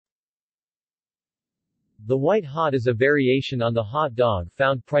The White Hot is a variation on the hot dog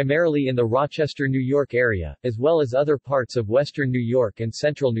found primarily in the Rochester, New York area, as well as other parts of western New York and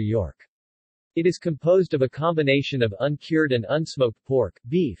central New York. It is composed of a combination of uncured and unsmoked pork,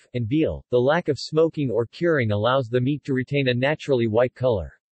 beef, and veal. The lack of smoking or curing allows the meat to retain a naturally white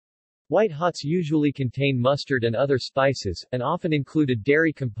color. White Hots usually contain mustard and other spices, and often include a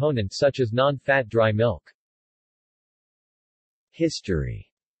dairy component such as non-fat dry milk. History.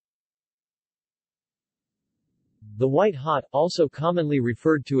 The White Hot, also commonly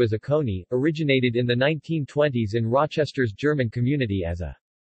referred to as a coney, originated in the 1920s in Rochester's German community as a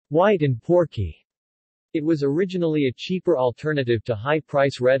white and porky. It was originally a cheaper alternative to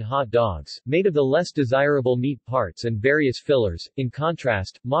high-price red hot dogs, made of the less desirable meat parts and various fillers. In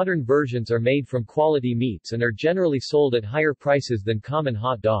contrast, modern versions are made from quality meats and are generally sold at higher prices than common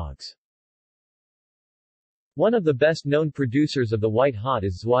hot dogs. One of the best-known producers of the White Hot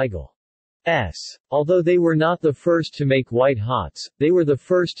is Zweigel. Although they were not the first to make White Hots, they were the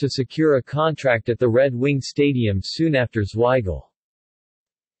first to secure a contract at the Red Wing Stadium soon after Zweigel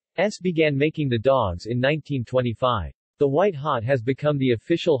began making the dogs in 1925. The White Hot has become the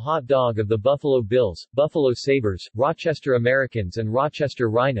official hot dog of the Buffalo Bills, Buffalo Sabres, Rochester Americans and Rochester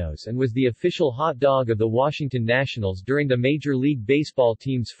Rhinos and was the official hot dog of the Washington Nationals during the Major League Baseball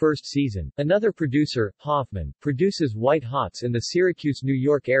team's first season. Another producer, Hoffman, produces White Hots in the Syracuse, New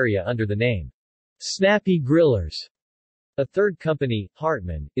York area under the name Snappy Grillers. A third company,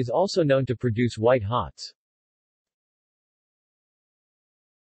 Hartman, is also known to produce White Hots.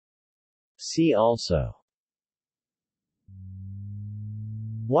 See also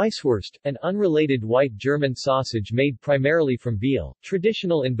Weisswurst, an unrelated white German sausage made primarily from veal,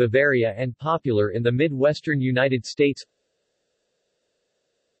 traditional in Bavaria and popular in the Midwestern United States.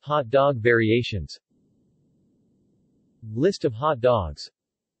 Hot dog variations. List of hot dogs.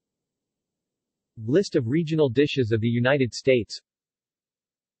 List of regional dishes of the United States.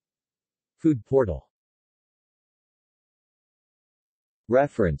 Food portal.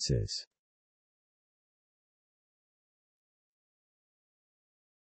 References.